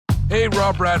Hey,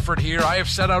 Rob Bradford here. I have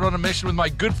set out on a mission with my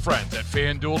good friends at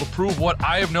FanDuel to prove what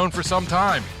I have known for some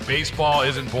time. Baseball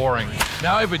isn't boring.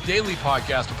 Now I have a daily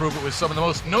podcast to prove it with some of the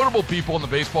most notable people in the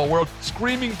baseball world,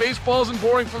 screaming baseball isn't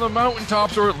boring from the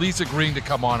mountaintops, or at least agreeing to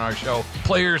come on our show.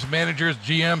 Players, managers,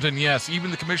 GMs, and yes, even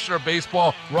the commissioner of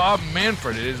baseball, Rob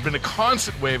Manfred. It has been a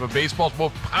constant wave of baseball's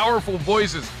most powerful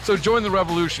voices. So join the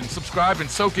revolution. Subscribe and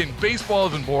soak in Baseball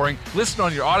Isn't Boring. Listen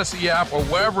on your Odyssey app or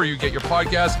wherever you get your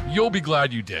podcasts. You'll be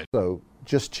glad you did. So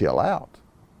just chill out.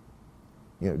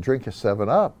 Drink a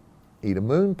 7-Up, eat a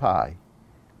moon pie,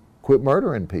 quit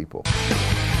murdering people.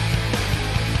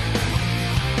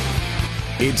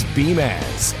 It's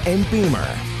Beamaz and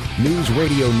Beamer. News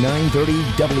Radio 930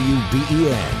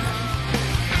 WBEN.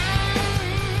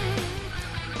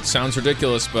 Sounds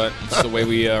ridiculous, but it's the way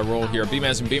we roll here.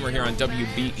 Beamaz and Beamer here on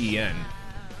WBEN.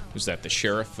 Was that the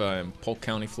sheriff in Polk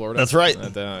County, Florida? That's right.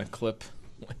 The clip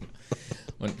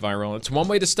went viral. It's one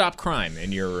way to stop crime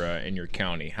in your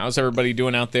county. How's everybody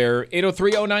doing out there?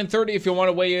 803-0930 if you want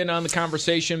to weigh in on the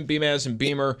conversation. Beamaz and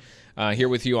Beamer here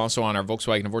with you also on our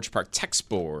Volkswagen of Orchard Park text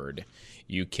board.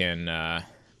 You can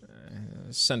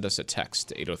send us a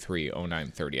text,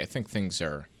 803-0930. I think things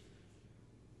are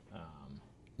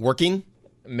working?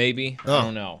 Maybe. Oh. I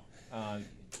don't know.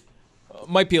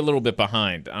 Might be a little bit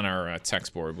behind on our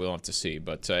text board. We'll have to see.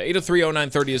 But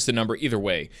 803-0930 is the number either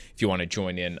way if you want to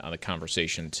join in on the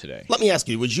conversation today. Let me ask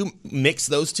you, would you mix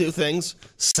those two things,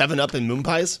 7-Up and moon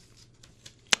pies?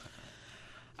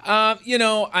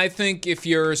 I think if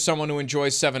you're someone who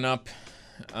enjoys 7-Up,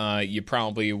 you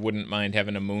probably wouldn't mind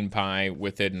having a moon pie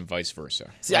with it and vice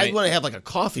versa. See, right? I'd want to have like a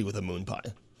coffee with a moon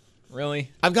pie. Really?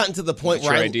 I've gotten to the point What's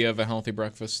where your idea of a healthy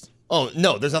breakfast? Oh,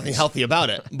 no, there's nothing healthy about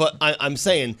it. But I'm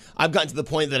saying I've gotten to the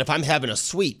point that if I'm having a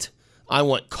sweet, I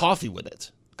want coffee with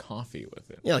it. Coffee with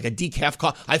it? Yeah, like a decaf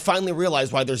coffee. I finally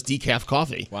realized why there's decaf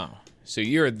coffee. Wow. So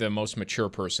you're the most mature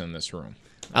person in this room.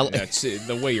 That's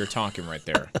the way you're talking right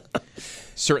there.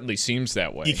 Certainly seems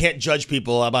that way. You can't judge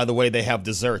people by the way they have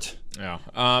dessert. Yeah.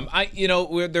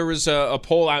 There was a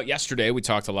poll out yesterday. We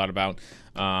talked a lot about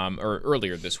or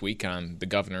earlier this week on the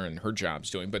governor and her job's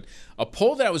doing. But a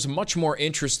poll that I was much more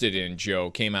interested in, Joe,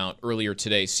 came out earlier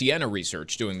today. Siena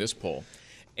Research doing this poll.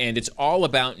 And it's all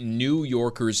about New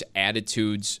Yorkers'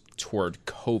 attitudes toward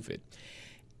COVID.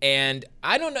 And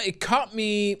I don't know, it caught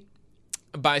me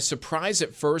by surprise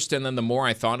at first, and then the more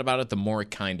I thought about it, the more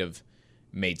it kind of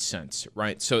made sense,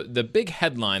 right? So the big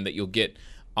headline that you'll get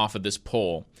off of this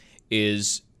poll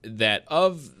is that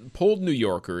of polled New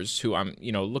Yorkers who I'm,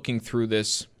 looking through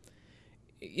this,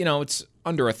 it's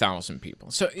under 1,000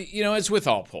 people. So, as with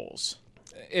all polls,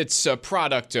 it's a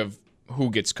product of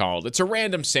who gets called. It's a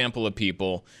random sample of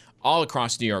people all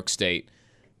across New York State,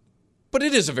 but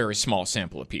it is a very small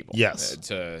sample of people. Yes.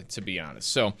 To be honest.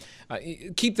 So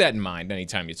keep that in mind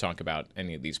anytime you talk about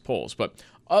any of these polls. But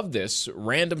of this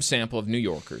random sample of New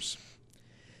Yorkers,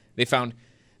 they found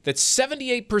that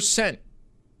 78%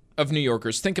 of New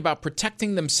Yorkers think about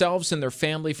protecting themselves and their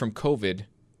family from COVID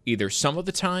either some of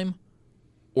the time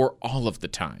or all of the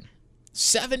time.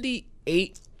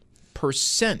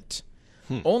 78%.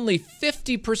 Only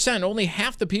 50%, only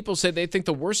half the people say they think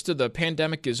the worst of the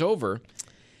pandemic is over.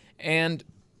 And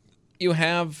you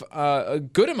have a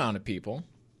good amount of people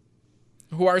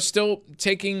who are still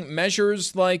taking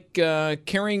measures like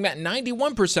carrying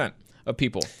 91% of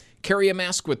people carry a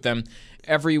mask with them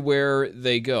everywhere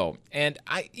they go. And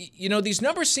these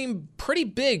numbers seem pretty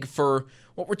big for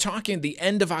what we're talking the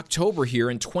end of October here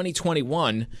in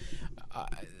 2021.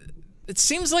 It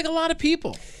seems like a lot of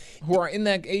people who are in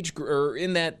that age or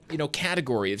in that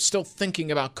category of still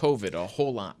thinking about COVID a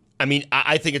whole lot. I mean,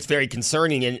 I think it's very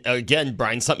concerning. And again,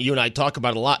 Brian, something you and I talk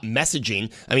about a lot,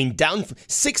 messaging. I mean, down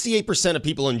 68% of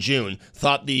people in June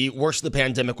thought the worst of the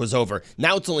pandemic was over.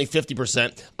 Now it's only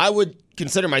 50%. I would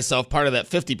consider myself part of that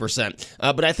 50%.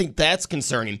 But I think that's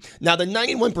concerning. Now, the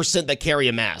 91% that carry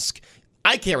a mask,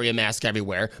 I carry a mask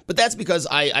everywhere, but that's because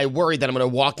I worry that I'm going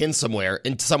to walk in somewhere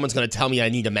and someone's going to tell me I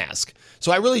need a mask.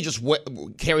 So I really just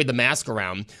carry the mask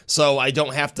around so I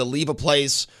don't have to leave a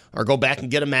place or go back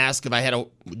and get a mask if I had to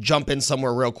jump in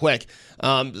somewhere real quick.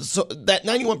 So that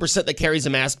 91% that carries a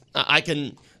mask, I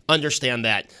can understand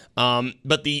that.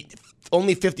 But the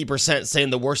only 50%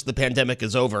 saying the worst of the pandemic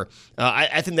is over,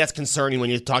 I think that's concerning when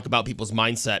you talk about people's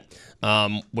mindset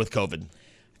with COVID.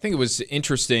 I think it was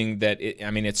interesting that,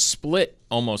 it's split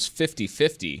almost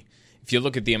 50-50. If you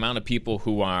look at the amount of people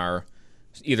who are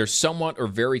either somewhat or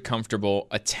very comfortable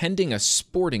attending a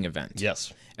sporting event.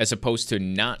 Yes. As opposed to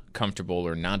not comfortable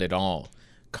or not at all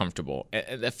comfortable.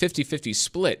 That 50-50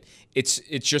 split, it's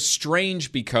just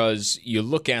strange because you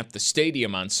look at the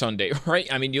stadium on Sunday, right?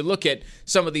 I mean, you look at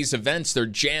some of these events, they're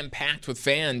jam-packed with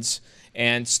fans,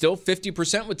 and still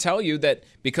 50% would tell you that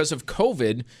because of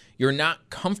COVID, you're not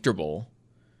comfortable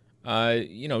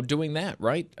doing that,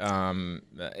 right?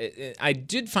 I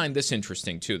did find this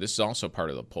interesting, too. This is also part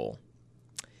of the poll,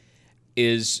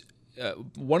 is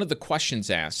one of the questions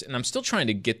asked, and I'm still trying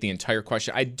to get the entire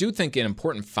question. I do think an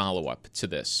important follow-up to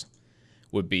this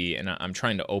would be, and I'm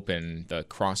trying to open the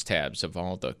crosstabs of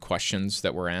all the questions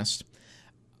that were asked,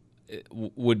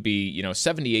 would be,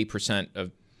 78%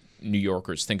 of New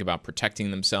Yorkers think about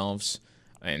protecting themselves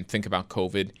and think about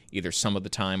COVID either some of the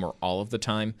time or all of the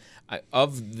time.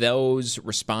 Of those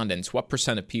respondents, what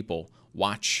percent of people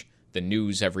watch the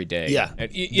news every day? Yeah,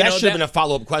 that should have been a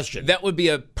follow-up question. That would be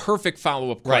a perfect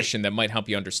follow-up question that might help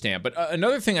you understand. But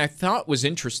another thing I thought was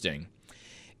interesting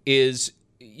is,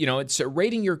 it's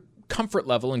rating your comfort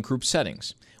level in group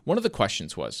settings. One of the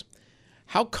questions was,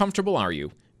 how comfortable are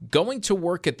you going to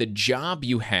work at the job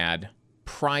you had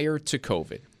prior to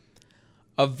COVID?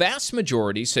 A vast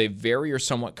majority say very or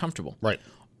somewhat comfortable. Right.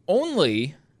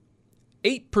 Only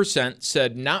 8%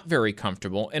 said not very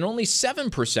comfortable, and only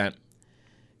 7%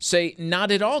 say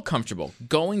not at all comfortable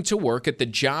going to work at the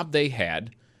job they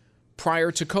had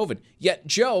prior to COVID. Yet,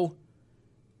 Joe,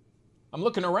 I'm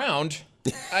looking around,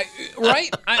 right?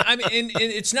 I mean, and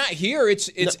it's not here. It's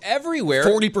everywhere.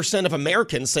 40% of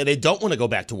Americans say they don't want to go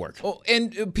back to work. Oh,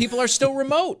 and people are still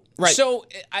remote. Right. So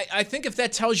I think if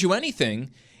that tells you anything,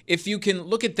 if you can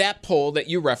look at that poll that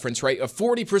you referenced, right,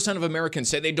 40% of Americans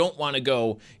say they don't want to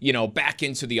go, back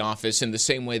into the office in the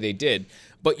same way they did.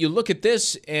 But you look at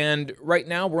this, and right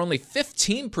now we're only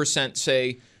 15%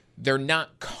 say they're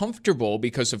not comfortable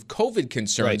because of COVID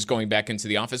concerns going back into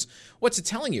the office. What's it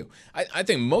telling you? I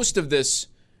think most of this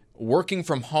working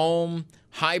from home,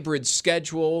 hybrid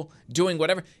schedule, doing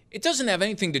whatever, it doesn't have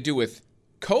anything to do with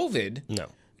COVID. No.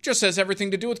 It just has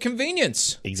everything to do with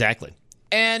convenience. Exactly.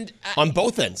 And on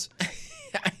both ends.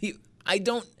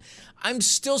 I'm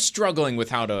still struggling with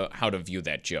how to view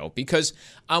that, Joe, because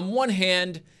on one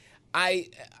hand, I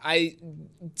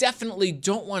definitely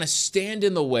don't want to stand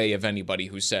in the way of anybody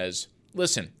who says,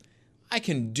 listen, I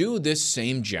can do this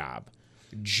same job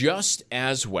just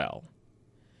as well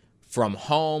from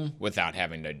home without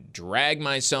having to drag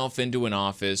myself into an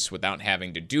office, without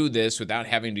having to do this, without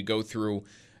having to go through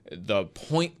the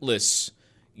pointless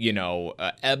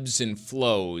ebbs and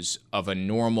flows of a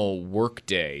normal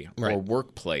workday or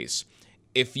workplace.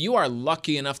 If you are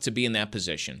lucky enough to be in that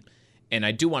position, and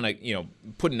I do want to,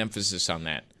 put an emphasis on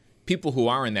that, people who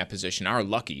are in that position are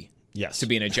lucky to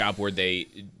be in a job where they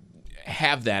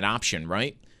have that option,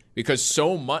 right? Because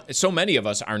so many of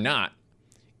us are not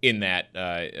in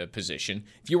that position.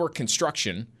 If you work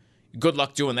construction, good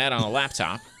luck doing that on a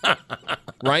laptop,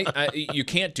 right? You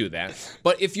can't do that.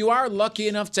 But if you are lucky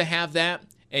enough to have that,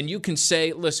 and you can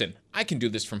say, listen, I can do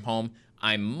this from home.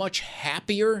 I'm much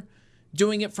happier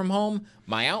doing it from home.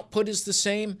 My output is the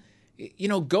same.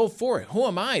 Go for it. Who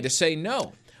am I to say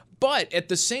no? But at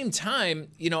the same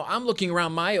time, I'm looking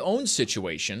around my own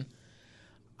situation.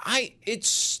 It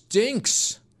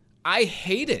stinks. I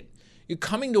hate it. You're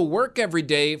coming to work every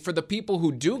day for the people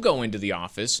who do go into the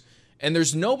office, and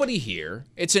there's nobody here.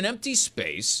 It's an empty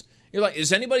space. You're like,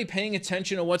 is anybody paying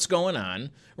attention to what's going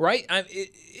on? Right?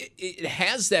 It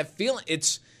has that feeling.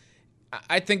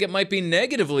 I think it might be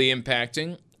negatively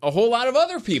impacting a whole lot of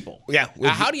other people. Yeah.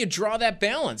 How do you draw that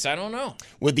balance? I don't know.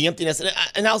 With the emptiness.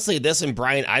 And I'll say this, and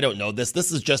Brian, I don't know this.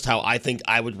 This is just how I think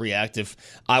I would react if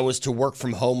I was to work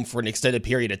from home for an extended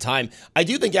period of time. I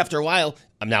do think after a while,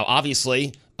 now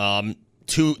obviously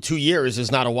 2 years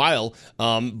is not a while,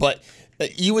 but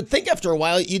you would think after a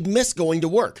while you'd miss going to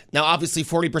work. Now, obviously,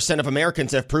 40% of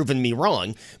Americans have proven me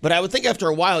wrong, but I would think after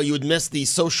a while you would miss the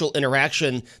social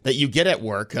interaction that you get at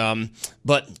work.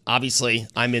 But obviously,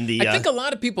 I'm in the. I think a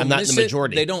lot of people miss the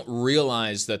majority. It. They don't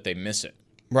realize that they miss it.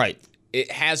 Right. It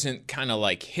hasn't kind of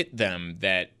like hit them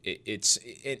that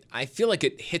I feel like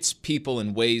it hits people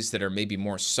in ways that are maybe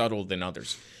more subtle than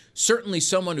others. Certainly,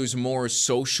 someone who's more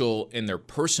social in their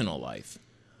personal life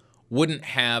wouldn't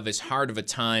have as hard of a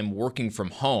time working from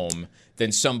home than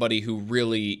somebody who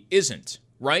really isn't,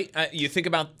 right? You think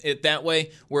about it that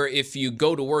way, where if you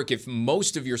go to work, if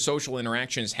most of your social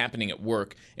interaction is happening at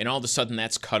work and all of a sudden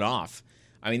that's cut off,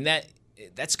 I mean,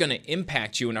 that's going to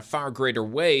impact you in a far greater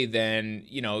way than,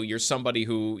 you're somebody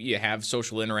who you have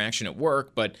social interaction at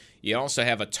work, but you also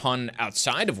have a ton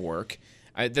outside of work.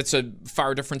 that's a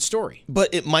far different story.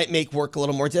 But it might make work a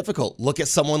little more difficult. Look at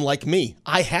someone like me.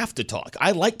 I have to talk.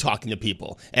 I like talking to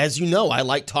people. As you know, I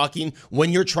like talking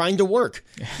when you're trying to work.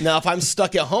 Now, if I'm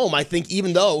stuck at home, I think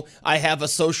even though I have a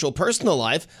social personal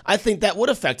life, I think that would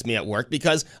affect me at work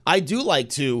because I do like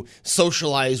to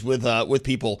socialize with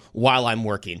people while I'm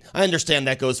working. I understand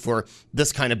that goes for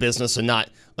this kind of business and not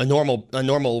a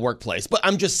normal workplace. But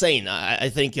I'm just saying, I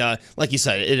think, like you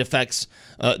said, it affects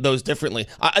those differently.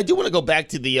 I do want to go back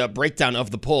to the breakdown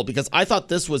of the poll because I thought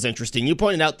this was interesting. You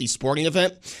pointed out the sporting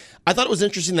event. I thought it was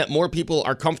interesting that more people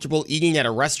are comfortable eating at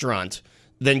a restaurant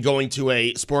than going to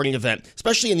a sporting event,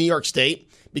 especially in New York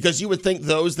State, because you would think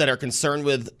those that are concerned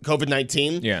with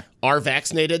COVID-19 are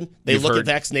vaccinated. They look at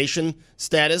vaccination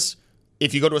status.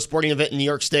 If you go to a sporting event in New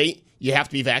York State, you have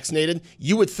to be vaccinated.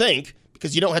 You would think,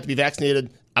 because you don't have to be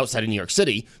vaccinated outside of New York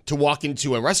City to walk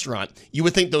into a restaurant, you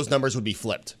would think those numbers would be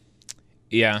flipped.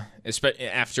 Yeah, especially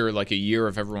after like a year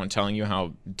of everyone telling you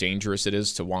how dangerous it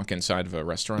is to walk inside of a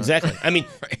restaurant. Exactly. I mean,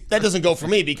 that doesn't go for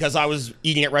me because I was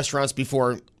eating at restaurants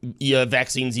before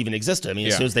vaccines even existed. I mean,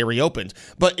 as soon as they reopened.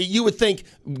 But you would think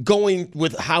going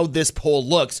with how this poll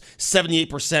looks,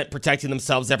 78% protecting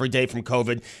themselves every day from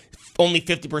COVID, only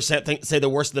 50% say the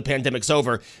worst of the pandemic's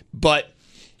over, but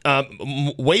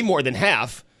way more than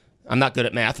half, I'm not good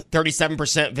at math,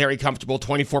 37% very comfortable,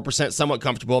 24% somewhat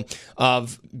comfortable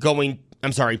of going,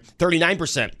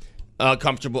 39%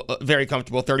 comfortable, very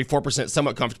comfortable, 34%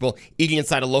 somewhat comfortable eating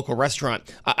inside a local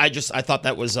restaurant. I thought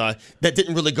that was, that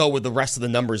didn't really go with the rest of the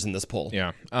numbers in this poll.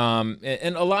 Yeah.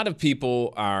 And a lot of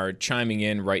people are chiming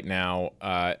in right now.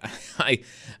 I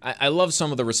love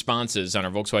some of the responses on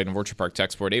our Volkswagen of Orchard Park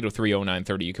text board,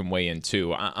 803-0930. You can weigh in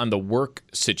too. On the work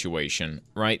situation,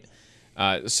 right?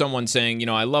 Someone saying,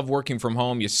 I love working from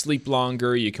home. You sleep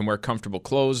longer. You can wear comfortable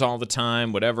clothes all the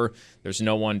time, whatever. There's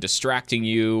no one distracting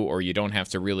you, or you don't have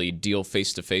to really deal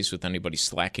face-to-face with anybody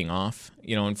slacking off,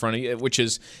 in front of you,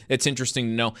 it's interesting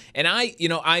to know. And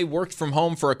I worked from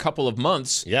home for a couple of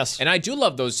months. Yes. And I do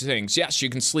love those things. Yes,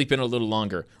 you can sleep in a little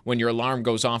longer. When your alarm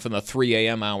goes off in the 3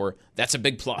 a.m. hour, that's a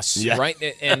big plus, right?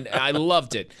 And I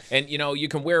loved it. And, you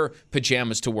can wear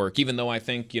pajamas to work, even though I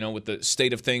think, with the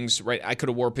state of things, right, I could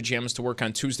have wore pajamas to work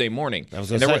on Tuesday morning. I was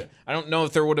going to say. I don't know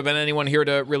if there would have been anyone here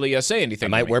to really say anything. I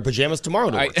might wear pajamas tomorrow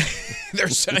to work.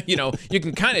 There's, you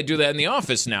can kind of do that in the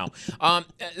office now.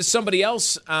 Somebody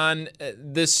else on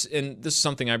this, and this is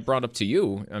something I brought up to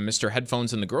you, Mr.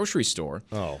 Headphones in the grocery store.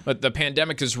 Oh. But the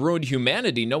pandemic has ruined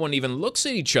humanity. No one even looks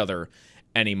at each other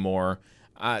anymore.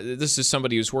 This is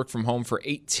somebody who's worked from home for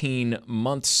 18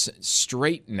 months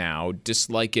straight now,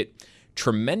 dislike it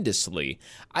tremendously.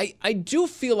 I do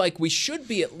feel like we should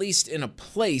be at least in a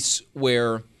place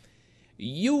where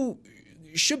you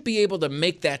should be able to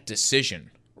make that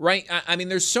decision, right? I mean,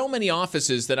 there's so many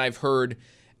offices that I've heard,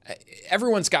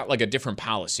 everyone's got like a different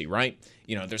policy, right?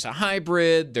 There's a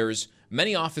hybrid, there's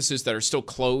many offices that are still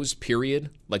closed, period,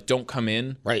 like don't come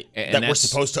in. Right, that we're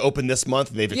supposed to open this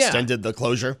month, they've extended the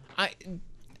closure.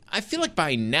 I feel like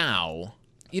by now,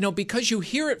 because you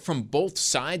hear it from both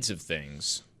sides of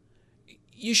things,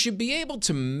 you should be able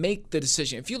to make the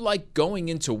decision. If you like going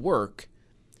into work,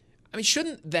 I mean,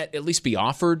 shouldn't that at least be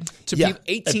offered to people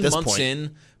 18 months point.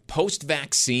 In,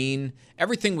 post-vaccine,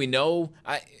 everything we know?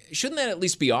 Shouldn't that at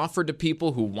least be offered to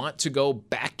people who want to go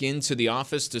back into the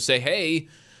office to say, hey,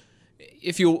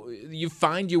 if you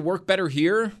find you work better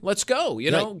here, let's go.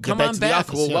 Come on back.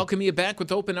 Office, we'll welcome you back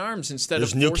with open arms instead of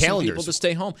forcing people to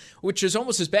stay home, which is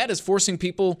almost as bad as forcing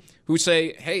people who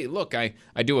say, hey, look, I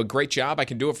do a great job. I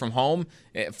can do it from home.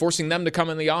 Forcing them to come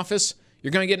in the office,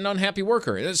 you're going to get an unhappy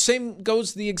worker. The same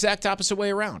goes the exact opposite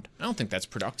way around. I don't think that's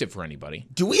productive for anybody.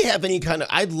 Do we have any kind of,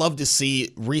 I'd love to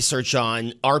see research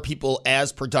on, are people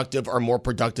as productive or more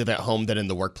productive at home than in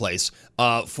the workplace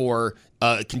for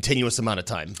a continuous amount of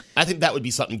time? I think that would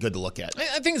be something good to look at.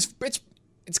 I think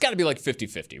it's got to be like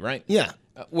 50-50, right? Yeah.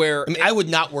 I would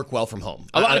not work well from home.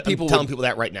 I'm telling people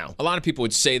that right now. A lot of people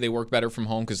would say they work better from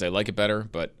home because they like it better,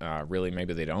 but really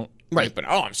maybe they don't. Right. But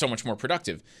I'm so much more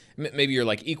productive. Maybe you're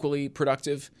like equally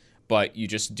productive, but you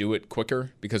just do it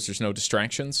quicker because there's no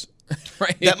distractions.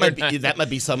 Right? That might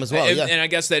be some as well. And I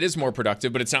guess that is more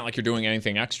productive, but it's not like you're doing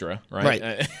anything extra,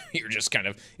 right? You're just kind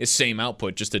of the same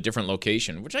output, just a different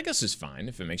location, which I guess is fine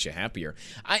if it makes you happier.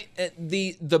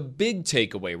 The big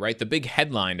takeaway, right? The big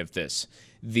headline of this,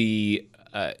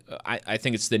 I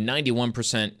think it's the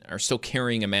 91% are still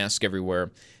carrying a mask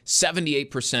everywhere.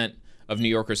 78% of New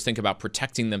Yorkers think about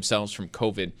protecting themselves from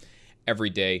COVID every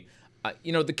day.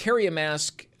 The carry a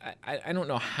mask, I don't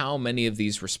know how many of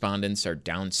these respondents are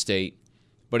downstate,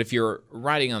 but if you're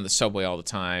riding on the subway all the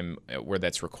time where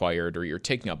that's required, or you're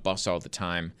taking a bus all the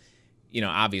time,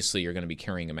 obviously you're going to be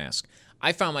carrying a mask.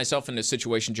 I found myself in a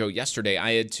situation, Joe, yesterday.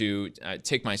 I had to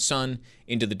take my son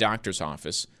into the doctor's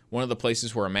office, one of the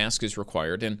places where a mask is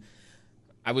required, and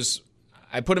I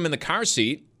put him in the car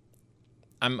seat.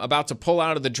 I'm about to pull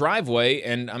out of the driveway,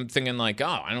 and I'm thinking like, oh,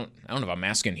 I don't have a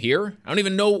mask in here. I don't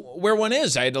even know where one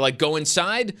is. I had to go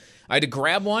inside. I had to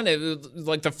grab one. It was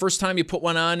like the first time you put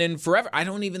one on in forever. I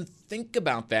don't even think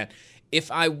about that. If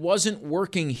I wasn't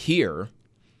working here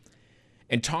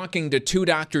and talking to 2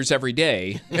 doctors every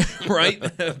day, right?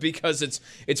 Because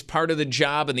it's part of the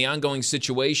job and the ongoing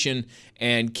situation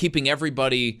and keeping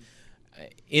everybody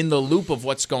in the loop of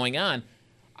what's going on,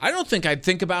 I don't think I'd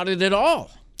think about it at all.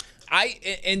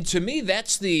 And to me,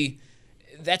 that's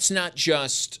not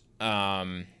just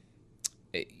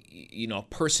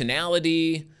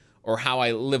personality or how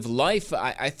I live life.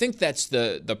 I think that's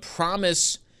the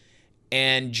promise,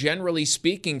 and generally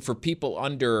speaking, for people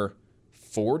under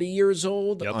 40 years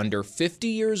old, under 50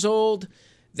 years old,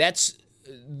 that's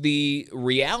the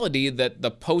reality that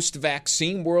the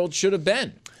post-vaccine world should have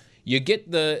been. You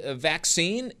get the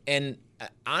vaccine, and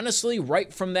honestly,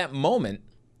 right from that moment,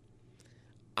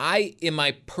 in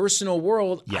my personal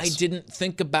world, I didn't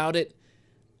think about it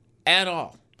at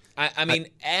all. I mean,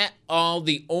 at all.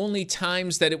 The only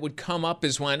times that it would come up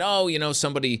is when,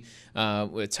 somebody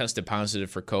tested positive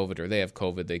for COVID, or they have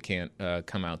COVID, they can't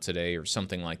come out today, or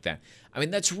something like that. I mean,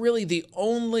 that's really the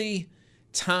only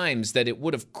times that it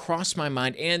would have crossed my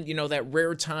mind. And, that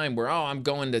rare time where, I'm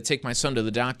going to take my son to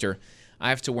the doctor, I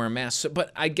have to wear a mask.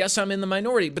 But I guess I'm in the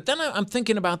minority. But then I'm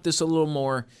thinking about this a little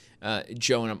more,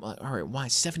 Joe, and I'm like, all right, why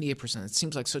 78%? It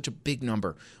seems like such a big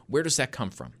number. Where does that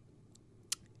come from?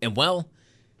 And well,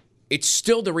 it's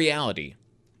still the reality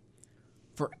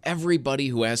for everybody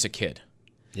who has a kid.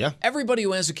 Yeah. Everybody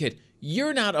who has a kid,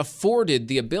 you're not afforded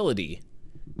the ability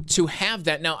to have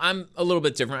that. Now, I'm a little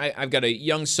bit different. I've got a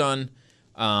young son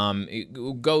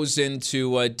who goes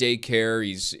into daycare.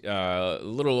 He's a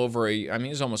little over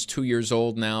he's almost 2 years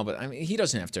old now, but he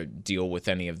doesn't have to deal with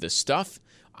any of this stuff.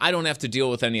 I don't have to deal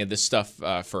with any of this stuff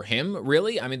for him,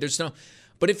 really. There's no.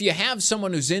 But if you have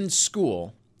someone who's in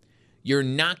school, you're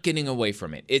not getting away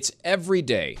from it. It's every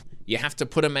day. You have to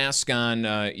put a mask on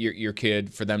your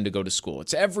kid for them to go to school.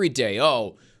 It's every day.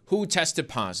 Oh, who tested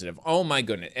positive? Oh, my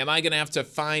goodness. Am I going to have to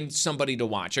find somebody to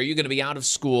watch? Are you going to be out of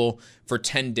school for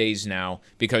 10 days now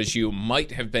because you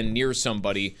might have been near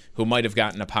somebody who might have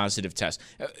gotten a positive test?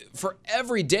 For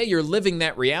every day, you're living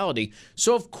that reality.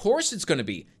 So, of course, it's going to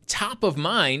be top of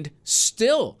mind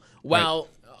still. While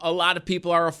a lot of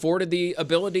people are afforded the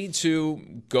ability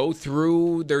to go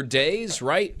through their days,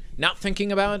 right? Not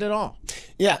thinking about it at all.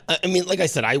 Yeah, like I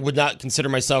said, I would not consider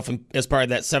myself as part of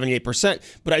that 78%,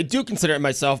 but I do consider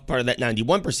myself part of that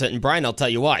 91%. And Brian, I'll tell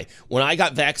you why. When I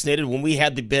got vaccinated, when we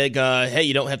had the big, hey,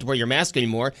 you don't have to wear your mask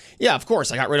anymore, yeah, of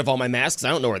course, I got rid of all my masks. I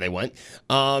don't know where they went.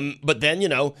 But then,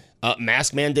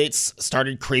 mask mandates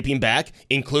started creeping back,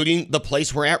 including the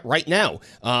place we're at right now.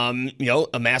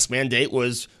 A mask mandate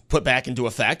was put back into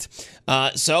effect.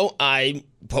 So I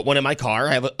put one in my car.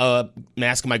 I have a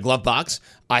mask in my glove box.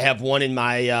 I have one in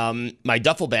my my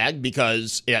duffel bag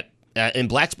because in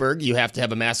Blacksburg, you have to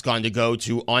have a mask on to go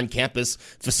to on-campus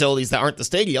facilities that aren't the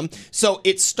stadium. So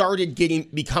it started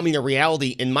becoming a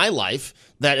reality in my life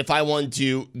that if I wanted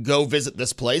to go visit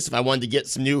this place, if I wanted to get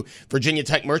some new Virginia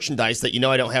Tech merchandise that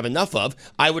I don't have enough of,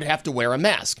 I would have to wear a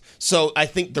mask. So I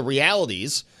think the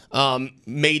realities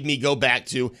made me go back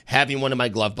to having one in my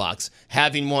glove box,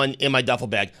 having one in my duffel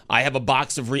bag. I have a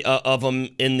box of them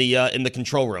in the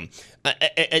control room.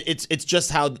 It's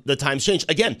just how the times change.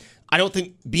 Again, I don't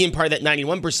think being part of that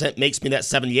 91% makes me that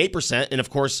 78%. And of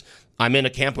course, I'm in a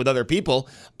camp with other people.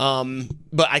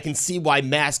 But I can see why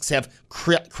masks have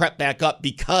crept back up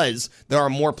because there are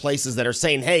more places that are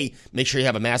saying, hey, make sure you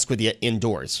have a mask with you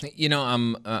indoors.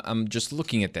 I'm just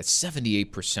looking at that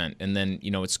 78%. And then,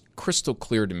 it's crystal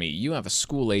clear to me. You have a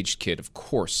school-aged kid, of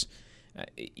course.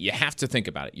 You have to think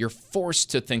about it. You're forced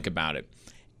to think about it.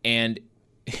 And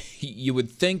you would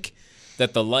think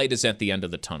that the light is at the end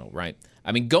of the tunnel, right?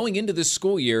 Going into this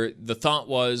school year, the thought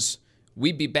was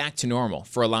we'd be back to normal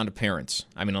for a lot of parents.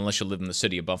 Unless you live in the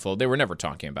city of Buffalo. They were never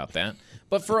talking about that.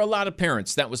 But for a lot of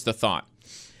parents, that was the thought.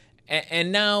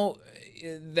 And now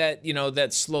that,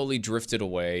 that slowly drifted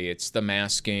away. It's the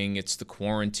masking. It's the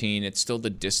quarantine. It's still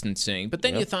the distancing. But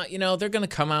then you thought, they're going to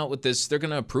come out with this. They're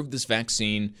going to approve this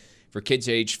vaccine for kids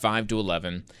aged 5 to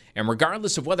 11. And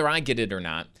regardless of whether I get it or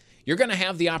not, you're going to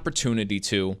have the opportunity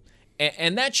to.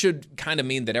 And that should kind of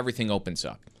mean that everything opens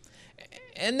up.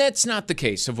 And that's not the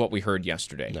case of what we heard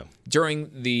yesterday. No.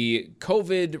 During the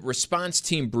COVID response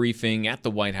team briefing at the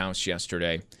White House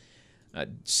yesterday,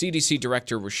 CDC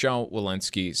Director Rochelle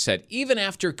Walensky said even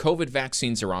after COVID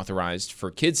vaccines are authorized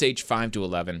for kids age 5 to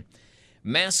 11,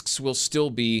 masks will still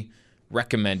be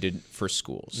recommended for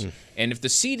schools. And if the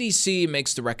CDC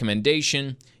makes the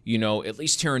recommendation, at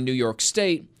least here in New York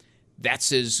State,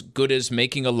 that's as good as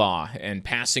making a law and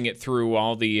passing it through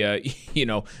all the,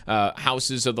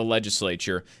 houses of the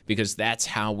legislature, because that's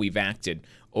how we've acted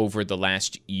over the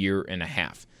last year and a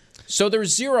half. So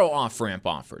there's zero off-ramp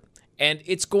offered, and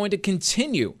it's going to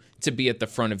continue to be at the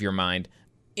front of your mind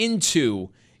into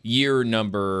year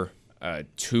number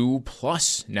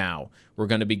 2+ now we're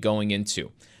going to be going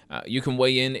into. You can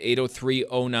weigh in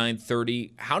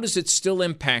 803-0930. How does it still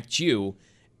impact you?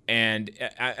 And,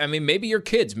 I mean, maybe your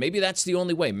kids. Maybe that's the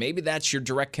only way. Maybe that's your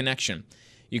direct connection.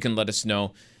 You can let us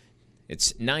know.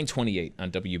 It's 9:28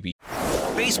 on WB.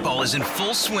 Baseball is in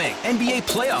full swing. NBA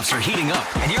playoffs are heating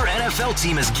up, and your NFL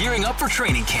team is gearing up for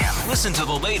training camp. Listen to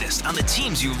the latest on the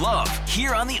teams you love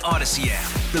here on the Odyssey app.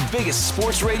 The biggest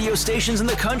sports radio stations in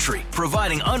the country,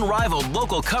 providing unrivaled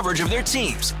local coverage of their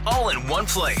teams, all in one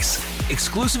place.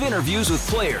 Exclusive interviews with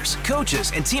players,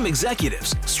 coaches, and team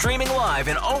executives, streaming live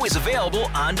and always available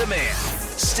on demand.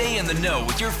 Stay in the know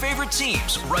with your favorite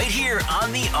teams right here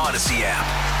on the Odyssey app.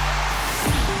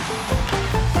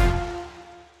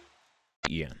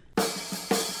 Yeah.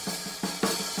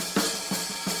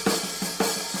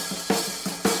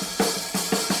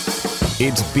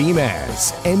 It's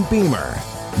Beamaz and Beamer.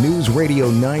 News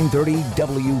Radio 930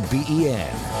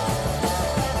 WBEN.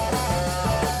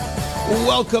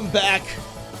 Welcome back.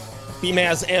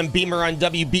 Beamaz and Beamer on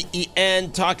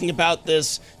WBEN, talking about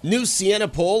this new Siena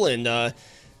poll, and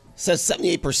says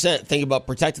 78% think about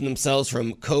protecting themselves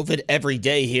from COVID every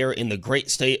day here in the great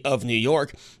state of New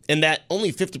York, and that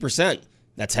only 50%,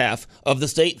 that's half, of the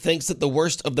state thinks that the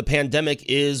worst of the pandemic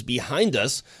is behind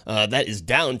us. That is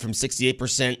down from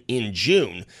 68% in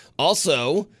June.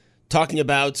 Also, talking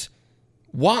about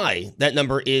why that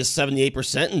number is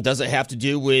 78%, and does it have to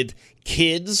do with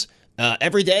kids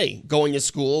every day going to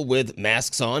school with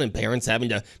masks on and parents having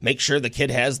to make sure the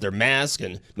kid has their mask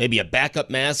and maybe a backup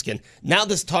mask. And now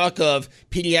this talk of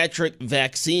pediatric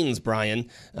vaccines, Brian.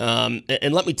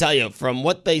 And let me tell you, from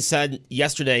what they said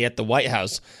yesterday at the White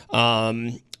House,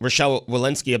 Rochelle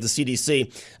Walensky of the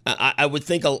CDC, I would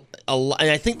think, and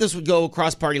I think this would go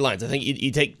across party lines. I think you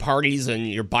take parties and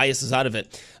your biases out of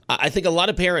it. I think a lot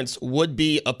of parents would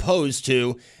be opposed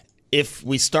to, if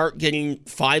we start getting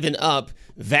 5 and up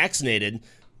vaccinated,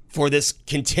 for this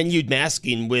continued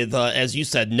masking with, as you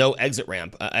said, no exit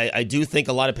ramp. I do think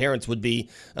a lot of parents would be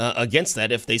against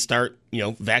that if they start,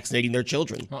 vaccinating their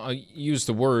children. Well, I'll use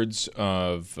the words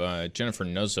of Jennifer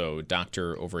Nuzzo,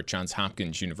 doctor over at Johns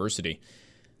Hopkins University,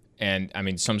 and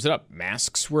sums it up.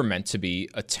 Masks were meant to be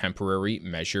a temporary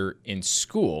measure in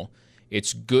school.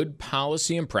 It's good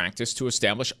policy and practice to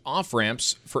establish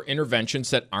off-ramps for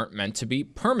interventions that aren't meant to be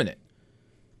permanent.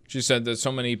 She said that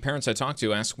so many parents I talk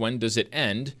to ask, when does it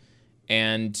end?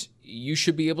 And you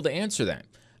should be able to answer that.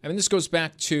 This goes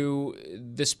back to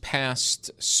this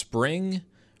past spring,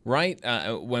 right?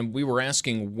 When we were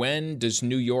asking, when does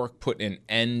New York put an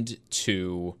end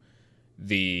to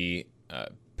the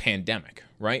pandemic,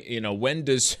 right? When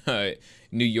does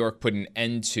New York put an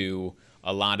end to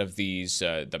a lot of these,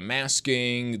 the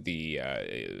masking,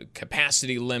 the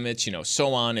capacity limits,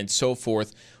 so on and so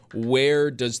forth? Where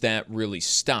does that really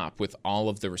stop with all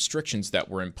of the restrictions that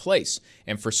were in place?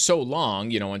 And for so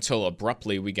long, until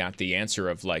abruptly we got the answer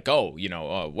of like, well,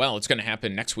 it's going to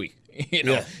happen next week,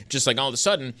 just like all of a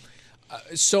sudden,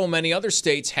 so many other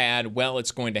states had, well,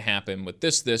 it's going to happen with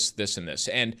this, and this.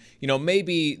 And,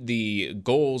 maybe the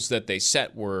goals that they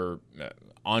set were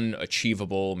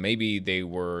unachievable. Maybe they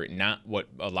were not what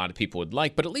a lot of people would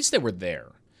like, but at least they were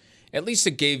there. At least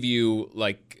it gave you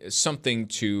like something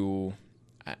to,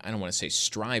 I don't want to say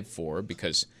strive for,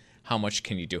 because how much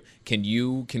can you do? Can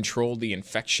you control the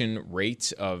infection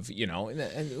rate of,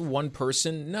 one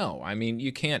person? No.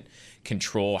 You can't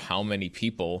control how many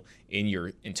people in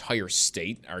your entire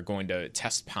state are going to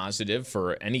test positive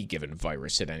for any given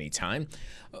virus at any time.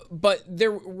 But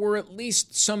there were at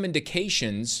least some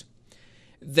indications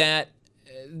that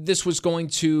this was going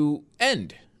to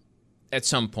end at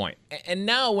some point. And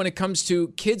now when it comes to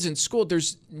kids in school,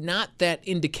 there's not that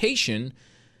indication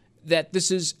that this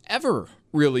is ever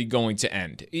really going to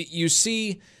end. You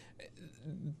see,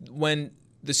 when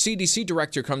the CDC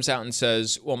director comes out and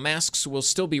says, well, masks will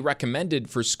still be recommended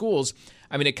for schools,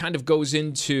 it kind of goes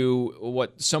into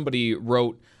what somebody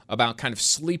wrote about kind of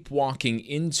sleepwalking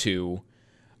into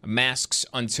masks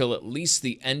until at least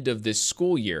the end of this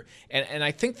school year. And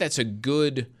I think that's a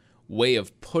good way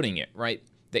of putting it, right?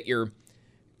 That you're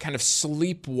kind of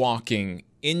sleepwalking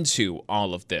into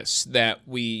all of this, that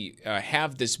we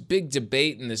have this big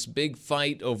debate and this big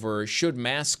fight over should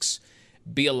masks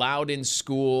be allowed in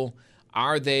school?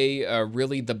 Are they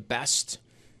really the best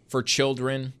for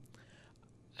children?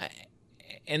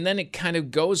 And then it kind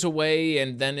of goes away,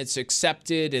 and then it's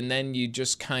accepted, and then you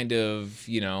just kind of,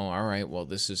 all right, well,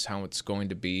 this is how it's going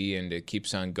to be, and it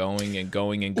keeps on going and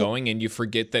going and going, and you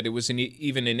forget that it was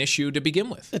even an issue to begin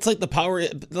with. It's like the power,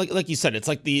 like you said, it's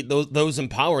like those in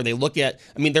power. They look at,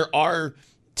 there are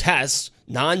tests,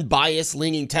 non-bias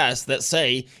leaning tests that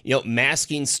say,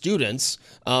 masking students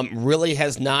really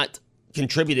has not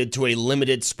contributed to a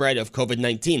limited spread of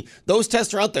COVID-19. Those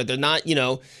tests are out there. They're not,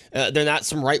 they're not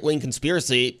some right-wing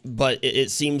conspiracy, but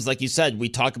it seems like you said, we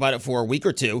talk about it for a week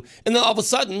or two, and then all of a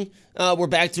sudden, we're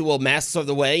back to, masks are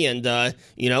the way, and,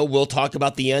 we'll talk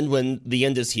about the end when the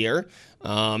end is here.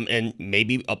 And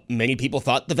maybe many people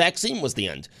thought the vaccine was the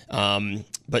end.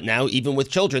 But now, even with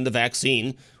children, the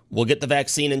vaccine, we'll get the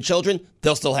vaccine in children,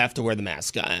 they'll still have to wear the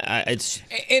mask.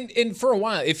 And for a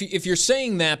while, if you're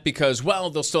saying that because, well,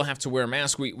 they'll still have to wear a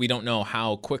mask, we don't know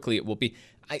how quickly it will be.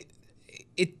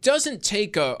 It doesn't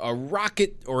take a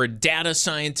rocket or a data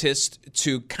scientist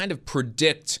to kind of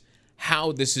predict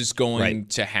how this is going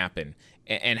to happen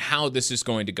and how this is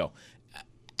going to go.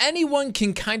 Anyone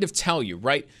can kind of tell you,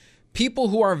 right? People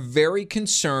who are very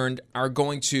concerned are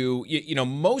going to,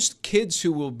 most kids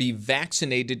who will be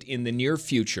vaccinated in the near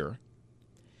future,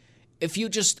 if you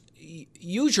just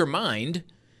use your mind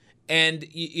and,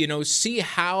 see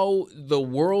how the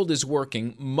world is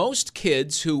working, most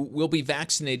kids who will be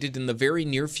vaccinated in the very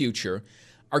near future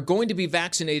are going to be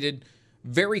vaccinated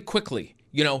very quickly,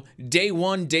 day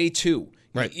one, day two.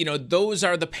 Right. Those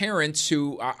are the parents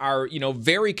who are,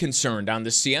 very concerned on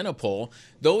the Siena poll.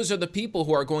 Those are the people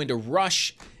who are going to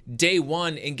rush day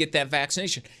one and get that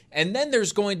vaccination. And then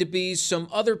there's going to be some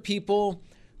other people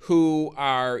who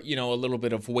are, a little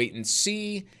bit of wait and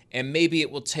see, and maybe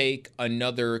it will take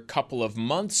another couple of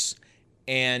months.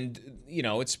 And,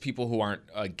 it's people who aren't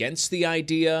against the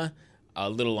idea, a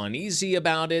little uneasy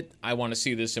about it. I want to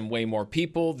see this in way more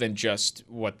people than just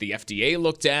what the FDA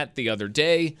looked at the other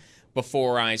day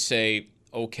before I say,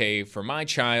 okay, for my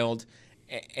child,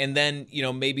 and then,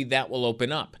 maybe that will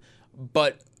open up.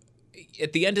 But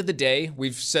at the end of the day,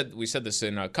 we said this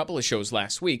in a couple of shows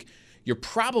last week, you're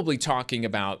probably talking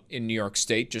about in New York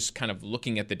State, just kind of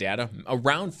looking at the data,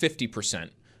 around 50%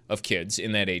 of kids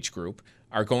in that age group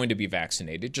are going to be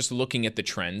vaccinated. Just looking at the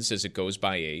trends as it goes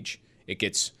by age, it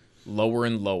gets lower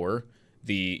and lower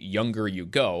the younger you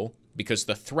go, because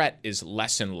the threat is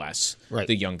less and less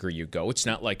the younger you go. It's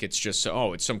not like it's just,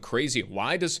 it's some crazy,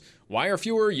 why are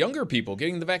fewer younger people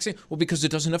getting the vaccine? Well, because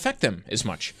it doesn't affect them as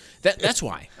much. That's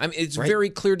why. It's very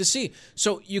clear to see.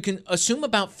 So you can assume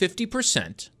about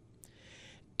 50%,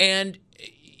 and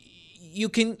you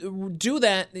can do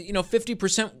that,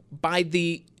 50% by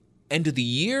the end of the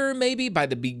year, maybe by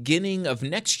the beginning of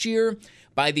next year,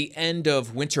 by the end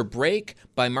of winter break,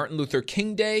 by Martin Luther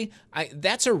King Day.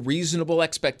 That's a reasonable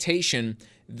expectation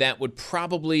that would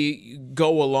probably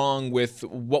go along with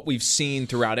what we've seen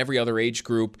throughout every other age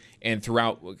group and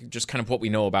throughout just kind of what we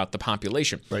know about the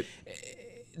population. Right.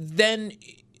 Then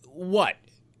what?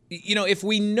 If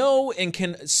we know and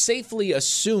can safely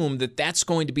assume that that's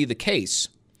going to be the case,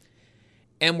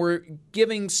 and we're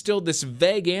giving still this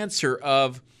vague answer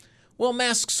of, well,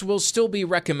 masks will still be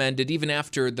recommended even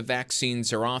after the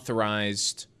vaccines are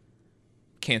authorized.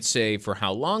 Can't say for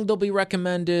how long they'll be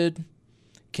recommended.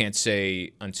 Can't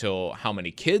say until how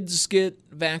many kids get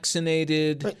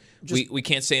vaccinated. Right. We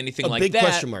can't say anything like that. A big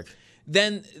question mark.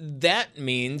 Then that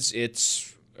means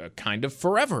it's kind of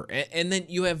forever. And then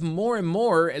you have more and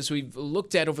more, as we've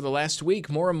looked at over the last week,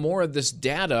 more and more of this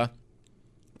data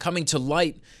coming to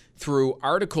light through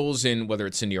articles in whether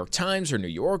it's the New York Times or New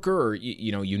Yorker or,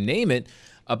 you name it,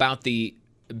 about the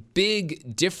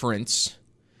big difference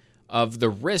of the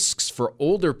risks for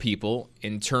older people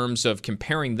in terms of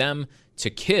comparing them to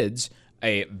kids.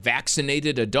 A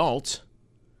vaccinated adult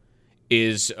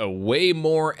is way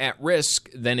more at risk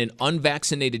than an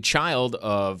unvaccinated child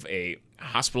of a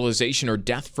hospitalization or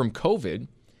death from COVID.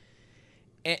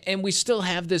 And we still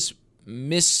have this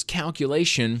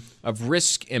miscalculation of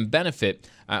risk and benefit.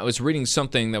 I was reading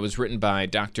something that was written by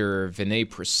Dr. Vinay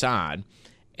Prasad,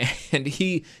 and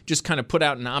he just kind of put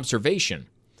out an observation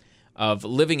of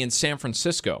living in San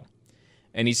Francisco.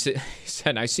 And he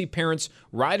said, I see parents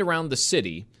ride around the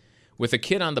city with a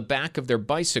kid on the back of their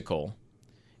bicycle,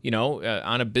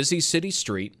 on a busy city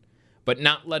street, but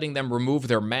not letting them remove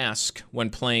their mask when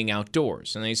playing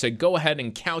outdoors. And he said, go ahead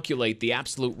and calculate the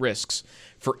absolute risks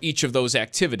for each of those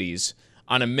activities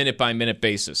on a minute-by-minute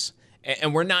basis.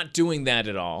 And we're not doing that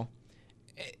at all.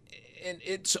 And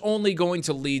it's only going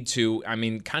to lead to,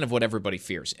 kind of what everybody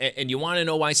fears. And you want to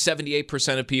know why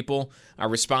 78% of people are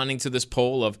responding to this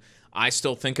poll of, I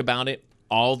still think about it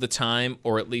all the time,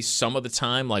 or at least some of the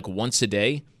time, like once a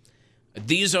day?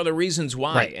 These are the reasons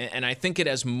why. Right. And I think it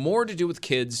has more to do with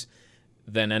kids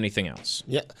than anything else.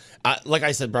 Yeah. Like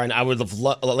I said, Brian, I would have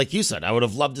like you said, I would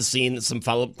have loved to seen some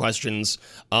follow-up questions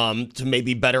to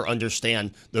maybe better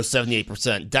understand those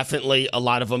 78%. Definitely a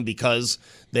lot of them because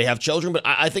they have children, but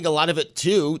I think a lot of it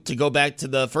too, to go back to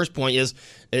the first point,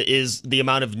 is the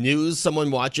amount of news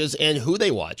someone watches and who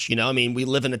they watch. We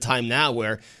live in a time now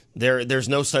where there's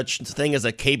no such thing as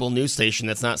a cable news station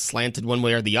that's not slanted one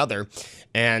way or the other.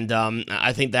 And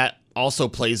I think that also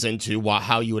plays into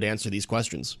how you would answer these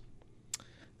questions.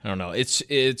 I don't know.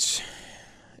 It's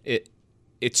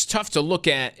tough to look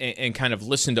at and kind of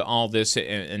listen to all this,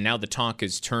 and now the talk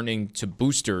is turning to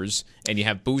boosters, and you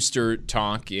have booster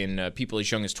talk in people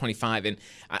as young as 25. And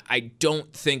I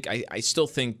still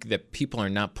think that people are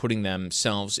not putting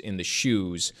themselves in the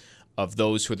shoes of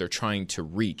those who they're trying to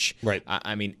reach. Right.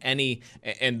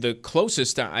 And the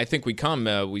closest I think we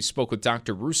come, we spoke with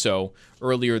Dr. Russo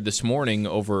earlier this morning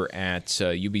over at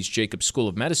UB's Jacobs School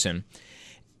of Medicine.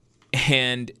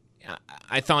 And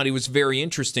I thought he was very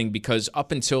interesting because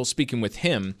up until speaking with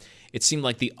him, it seemed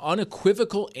like the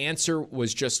unequivocal answer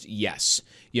was just yes.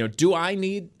 Do I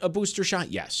need a booster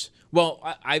shot? Yes. Well,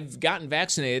 I've gotten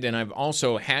vaccinated and I've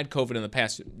also had COVID in the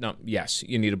past. No, yes,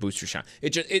 you need a booster shot.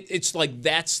 It's like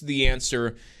that's the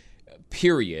answer,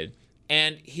 period.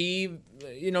 And he,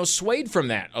 swayed from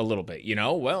that a little bit.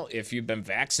 Well, if you've been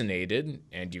vaccinated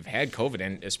and you've had COVID,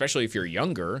 and especially if you're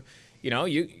younger,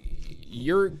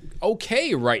 you're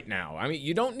okay right now.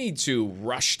 You don't need to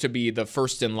rush to be the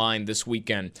first in line this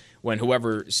weekend when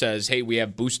whoever says, hey, we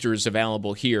have boosters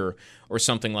available here or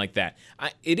something like that.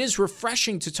 It is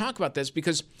refreshing to talk about this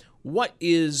because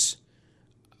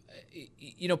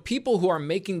people who are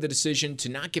making the decision to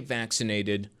not get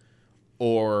vaccinated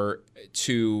or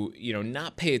to,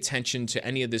 not pay attention to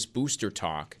any of this booster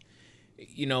talk,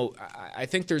 I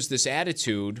think there's this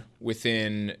attitude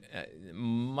within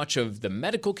much of the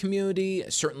medical community,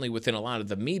 certainly within a lot of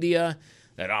the media,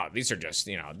 that, these are just,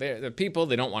 they're people,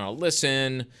 they don't want to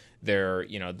listen,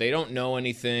 they don't know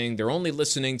anything, they're only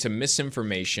listening to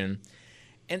misinformation.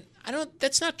 And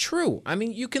that's not true.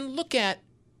 You can look at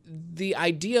the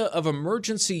idea of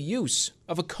emergency use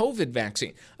of a COVID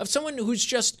vaccine, of someone who's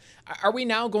just, are we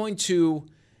now going to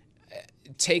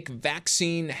take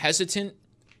vaccine hesitant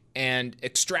and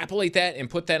extrapolate that and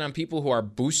put that on people who are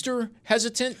booster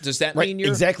hesitant? Does that mean you're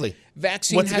exactly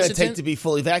vaccine What's hesitant? What's it going to take to be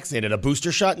fully vaccinated? A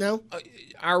booster shot now?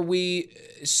 Are we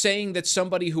saying that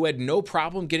somebody who had no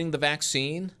problem getting the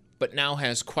vaccine but now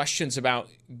has questions about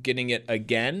getting it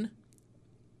again,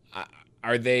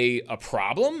 are they a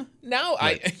problem now?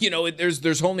 Right.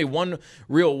 There's only one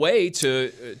real way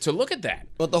to look at that.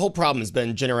 But the whole problem has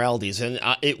been generalities, and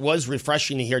it was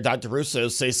refreshing to hear Dr. Russo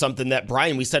say something that,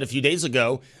 Brian, we said a few days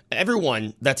ago,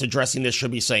 everyone that's addressing this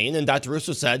should be saying, and Dr.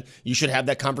 Russo said you should have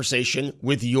that conversation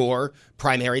with your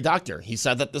primary doctor. He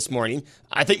said that this morning.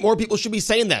 I think more people should be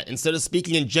saying that instead of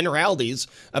speaking in generalities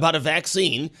about a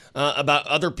vaccine, about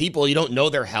other people. You don't know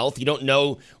their health. You don't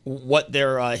know what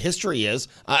their history is.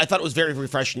 I thought it was very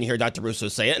refreshing to hear Dr. Russo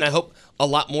say it, and I hope a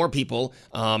lot more people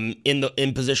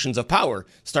in positions of power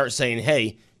start saying,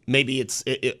 hey, maybe it's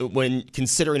when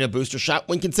considering a booster shot,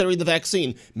 when considering the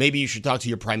vaccine, maybe you should talk to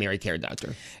your primary care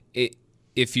doctor.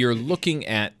 If you're looking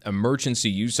at emergency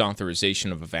use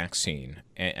authorization of a vaccine,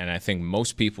 and I think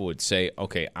most people would say,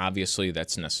 okay, obviously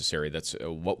that's necessary. That's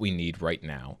what we need right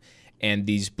now. And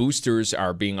these boosters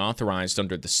are being authorized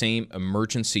under the same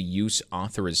emergency use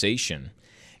authorization.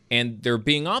 And they're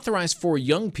being authorized for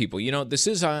young people. This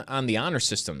is on the honor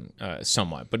system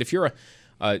somewhat. But if you're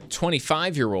a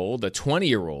 25-year-old, a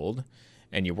 20-year-old,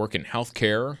 and you work in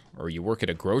healthcare, or you work at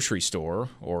a grocery store,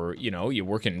 or you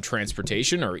work in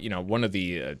transportation, or one of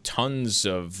the tons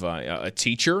of a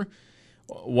teacher,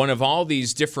 one of all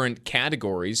these different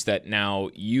categories that now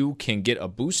you can get a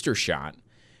booster shot.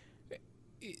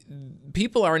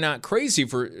 People are not crazy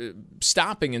for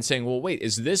stopping and saying, well, wait,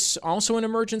 is this also an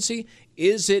emergency?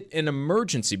 Is it an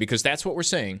emergency? Because that's what we're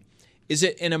saying. Is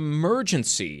it an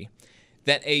emergency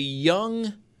that a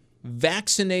young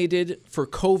vaccinated for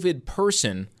COVID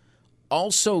person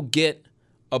also get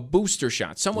a booster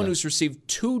shot? Someone who's received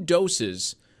 2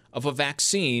 doses of a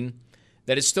vaccine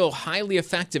that is still highly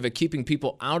effective at keeping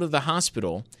people out of the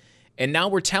hospital. And now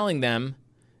we're telling them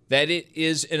that it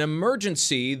is an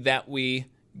emergency that we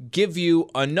give you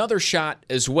another shot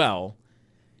as well.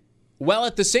 Well,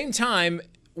 at the same time,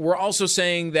 we're also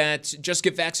saying that just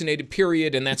get vaccinated,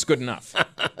 period, and that's good enough.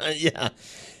 Yeah.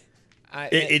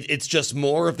 It's just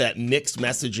more of that mixed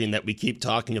messaging that we keep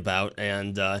talking about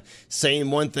and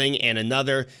saying one thing and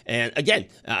another. And again,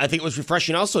 I think it was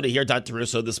refreshing also to hear Dr.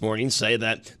 Russo this morning say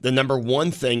that the number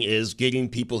one thing is getting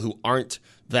people who aren't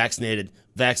vaccinated.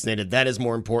 That is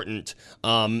more important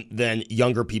than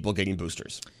younger people getting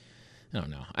boosters. I don't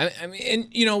know. I mean,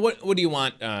 and what do you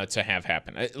want to have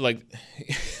happen? Like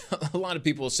a lot of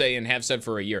people say and have said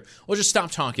for a year, well, just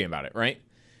stop talking about it, right?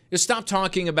 Just stop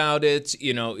talking about it.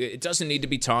 It doesn't need to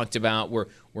be talked about. We're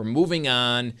moving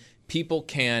on. People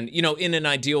can, in an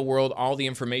ideal world, all the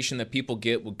information that people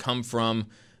get would come from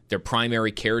their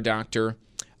primary care doctor.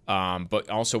 But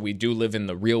also we do live in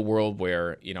the real world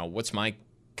where, what's my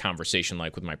conversation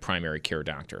like with my primary care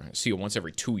doctor? I see it once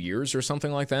every 2 years or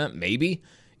something like that, maybe.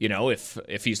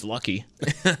 If he's lucky,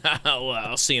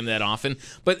 I'll see him that often.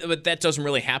 But that doesn't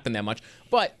really happen that much.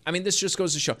 But, I mean, this just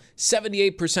goes to show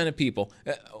 78% of people,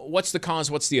 what's the cause,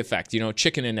 what's the effect?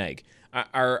 Chicken and egg.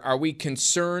 Are we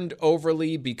concerned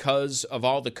overly because of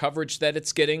all the coverage that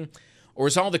it's getting? Or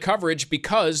is all the coverage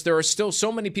because there are still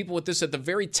so many people with this at the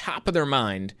very top of their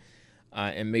mind?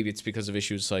 And maybe it's because of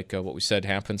issues like what we said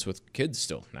happens with kids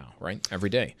still now, right? Every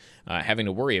day. Having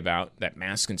to worry about that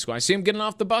mask in school. I see them getting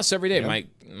off the bus every day. Yeah.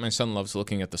 My son loves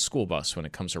looking at the school bus when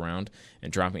it comes around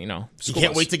and dropping, He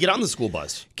can't wait to get on the school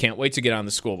bus. Can't wait to get on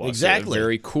the school bus. Exactly.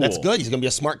 Very cool. That's good. He's going to be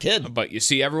a smart kid. But you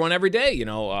see everyone every day,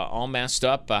 all masked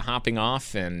up, hopping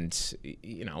off, and,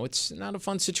 it's not a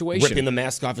fun situation. Ripping the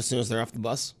mask off as soon as they're off the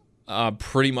bus?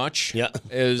 Pretty much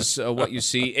is what you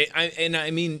see.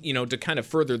 I mean, to kind of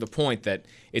further the point that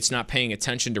it's not paying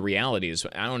attention to reality is,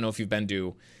 I don't know if you've been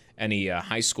to any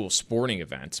high school sporting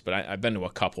events, but I've been to a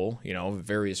couple,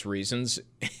 various reasons.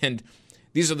 And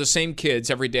these are the same kids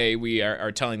every day. We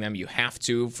are telling them you have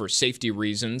to, for safety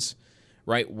reasons,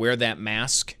 right, wear that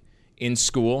mask in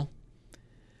school.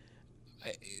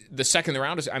 The second they're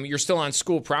out, you're still on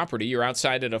school property. You're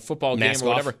outside at a football game or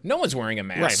whatever. No one's wearing a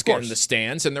mask in the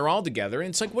stands, and they're all together. And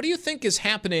it's like, what do you think is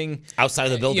happening outside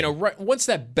of the building? Right, once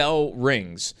that bell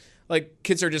rings, like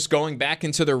kids are just going back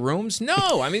into their rooms?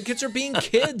 No, kids are being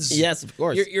kids. Yes, of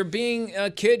course. You're being a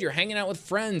kid. You're hanging out with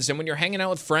friends, and when you're hanging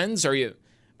out with friends, are you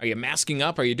masking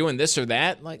up? Are you doing this or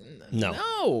that? Like,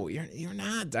 no, you're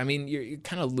not. You're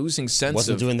kind of losing sense.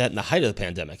 Wasn't doing that in the height of the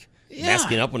pandemic. Yeah.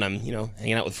 Masking up when I'm,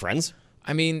 hanging out with friends.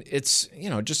 It's,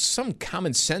 just some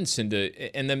common sense and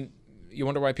then you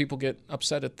wonder why people get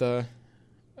upset at the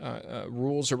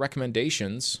rules or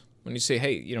recommendations when you say,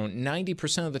 hey,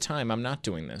 90% of the time I'm not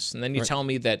doing this. And then you tell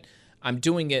me that I'm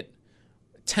doing it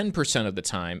 10% of the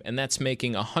time, and that's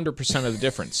making 100% of the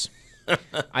difference.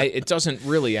 It doesn't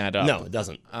really add up. No, it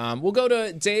doesn't. We'll go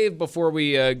to Dave before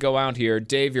we go out here.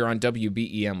 Dave, you're on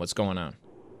WBEM. What's going on?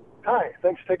 Hi,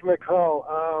 thanks for taking my call.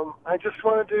 I just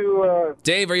wanted to...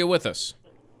 Dave, are you with us?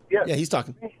 Yeah, he's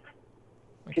talking.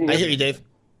 I hear you, Dave.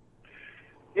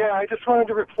 Yeah, I just wanted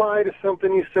to reply to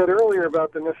something you said earlier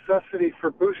about the necessity for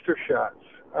booster shots.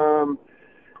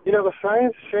 The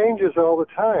science changes all the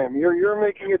time. You're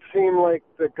making it seem like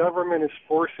the government is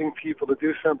forcing people to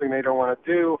do something they don't want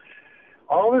to do.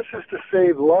 All this is to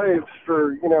save lives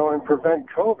and prevent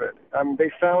COVID.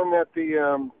 They found that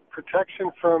the protection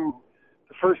from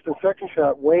the first and second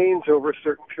shot wanes over a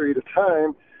certain period of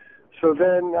time. So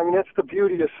then, that's the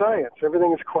beauty of science.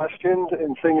 Everything is questioned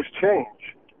and things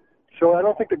change. So I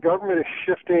don't think the government is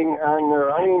shifting on their,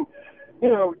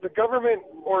 the government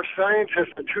or science has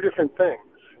two different things.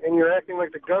 And you're acting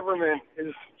like the government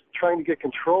is trying to get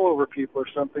control over people or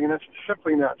something, and that's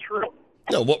simply not true.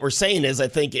 No, what we're saying is I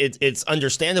think it's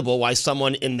understandable why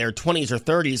someone in their 20s or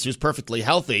 30s who's perfectly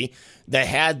healthy that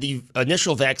had the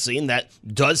initial vaccine that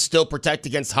does still protect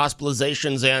against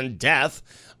hospitalizations and death,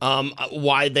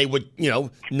 why they would,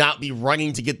 not be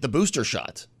running to get the booster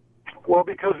shot. Well,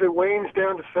 because it wanes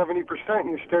down to 70%, and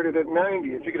you started at 90.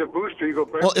 If you get a booster, you go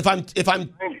back. Well,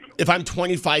 if I'm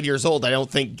 25 years old, I don't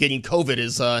think getting COVID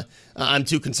is. I'm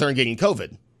too concerned getting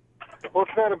COVID. Well,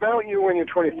 it's not about you when you're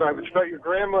 25. It's about your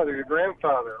grandmother, your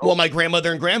grandfather. Well, my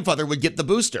grandmother and grandfather would get the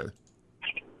booster.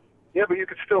 Yeah, but you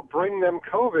could still bring them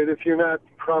COVID if you're not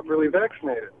properly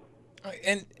vaccinated.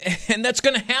 And that's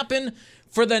going to happen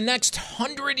for the next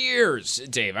 100 years,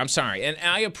 Dave. I'm sorry. And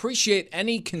I appreciate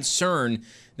any concern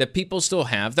that people still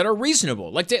have that are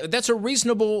reasonable. Like, that's a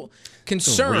reasonable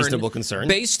concern.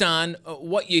 Based on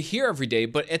what you hear every day.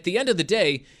 But at the end of the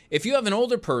day, if you have an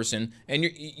older person and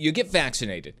you get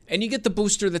vaccinated and you get the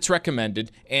booster that's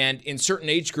recommended, and in certain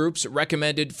age groups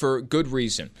recommended for good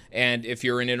reason, and if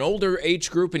you're in an older age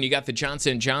group and you got the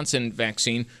Johnson & Johnson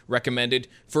vaccine recommended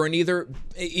for an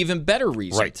even better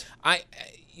reason, right?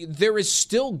 There is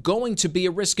still going to be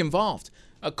a risk involved.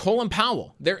 Colin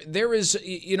Powell, there is,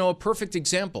 a perfect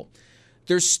example.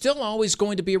 there's still always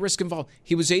going to be a risk involved.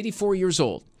 He was 84 years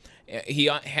old. He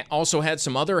also had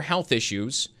some other health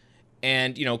issues,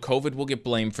 and, COVID will get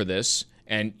blamed for this.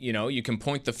 And, you can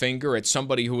point the finger at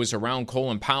somebody who was around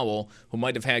Colin Powell who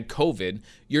might have had COVID.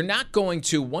 You're not going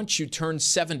to, once you turn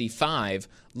 75,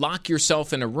 lock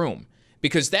yourself in a room.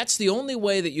 Because that's the only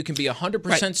way that you can be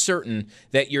 100% certain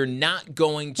that you're not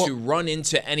going to run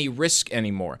into any risk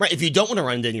anymore. Right. If you don't want to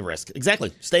run into any risk,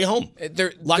 exactly. Stay home.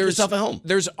 Lock yourself at home.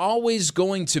 There's always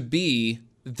going to be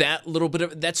that little bit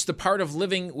of, that's the part of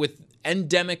living with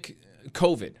endemic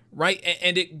COVID, right?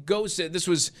 And it goes to, this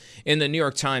was in the New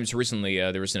York Times recently.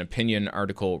 There was an opinion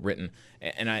article written,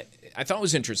 and I thought it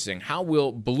was interesting. How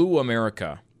will Blue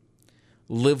America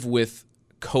live with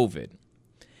COVID?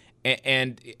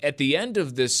 And at the end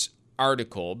of this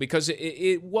article, because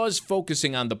it was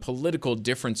focusing on the political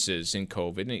differences in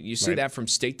COVID, and you see that from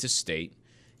state to state.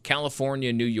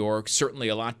 California, New York, certainly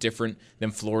a lot different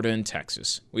than Florida and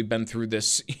Texas. We've been through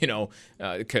this,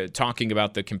 talking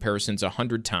about the comparisons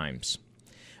 100 times.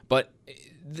 But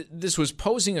this was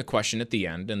posing a question at the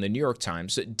end in the New York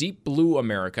Times that Deep Blue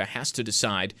America has to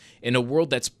decide in a world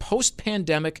that's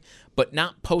post-pandemic but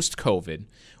not post-COVID,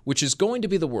 which is going to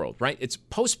be the world, right? It's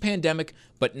post-pandemic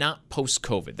but not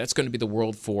post-COVID. That's going to be the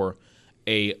world for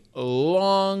a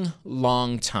long,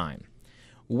 long time.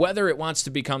 Whether it wants to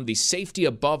become the safety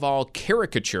above all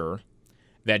caricature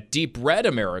that Deep Red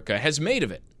America has made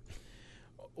of it,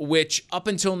 which up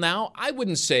until now, I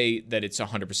wouldn't say that it's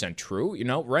 100% true,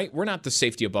 right? We're not the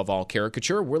safety above all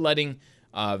caricature. We're letting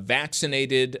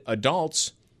vaccinated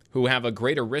adults who have a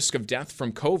greater risk of death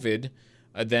from COVID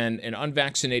than an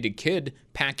unvaccinated kid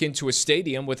pack into a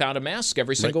stadium without a mask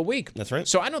every single week. That's right.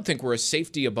 So I don't think we're a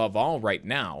safety above all right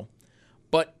now.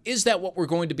 But is that what we're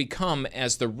going to become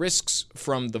as the risks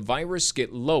from the virus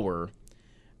get lower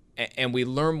and we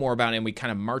learn more about it and we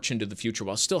kind of march into the future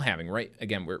while still having, right?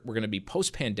 Again, we're going to be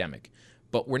post-pandemic,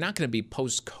 but we're not going to be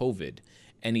post-COVID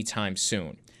anytime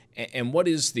soon. And what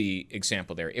is the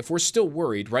example there? If we're still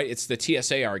worried, right, it's the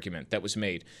TSA argument that was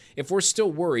made. If we're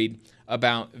still worried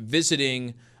about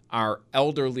visiting our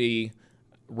elderly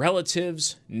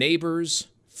relatives, neighbors,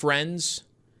 friends,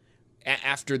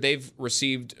 after they've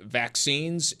received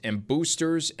vaccines and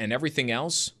boosters and everything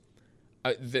else,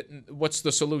 what's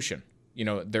the solution?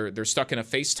 They're stuck in a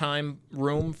FaceTime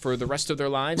room for the rest of their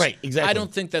lives. Right, exactly. I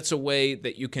don't think that's a way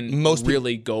that you can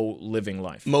really go living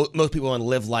life. Most people want to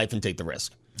live life and take the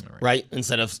risk, right?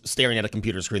 Instead of staring at a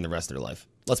computer screen the rest of their life.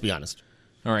 Let's be honest.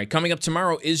 All right, coming up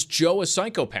tomorrow, is Joe a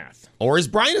psychopath? Or is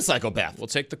Brian a psychopath? We'll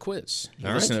take the quiz.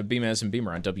 Listen to Beamaz and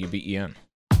Beamer on WBEN.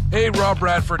 Hey, Rob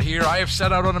Bradford here. I have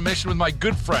set out on a mission with my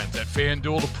good friends at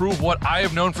FanDuel to prove what I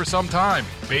have known for some time.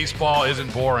 Baseball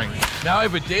isn't boring. Now I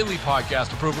have a daily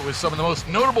podcast to prove it with some of the most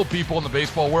notable people in the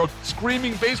baseball world,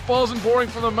 screaming baseball isn't boring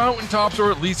from the mountaintops,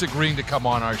 or at least agreeing to come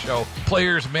on our show.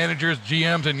 Players, managers,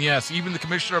 GMs, and yes, even the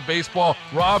commissioner of baseball,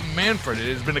 Rob Manfred.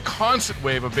 It has been a constant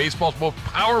wave of baseball's most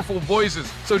powerful voices.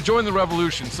 So join the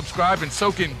revolution. Subscribe and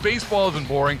soak in Baseball Isn't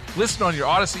Boring. Listen on your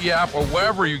Odyssey app or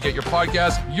wherever you get your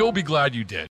podcasts. You'll be glad you did.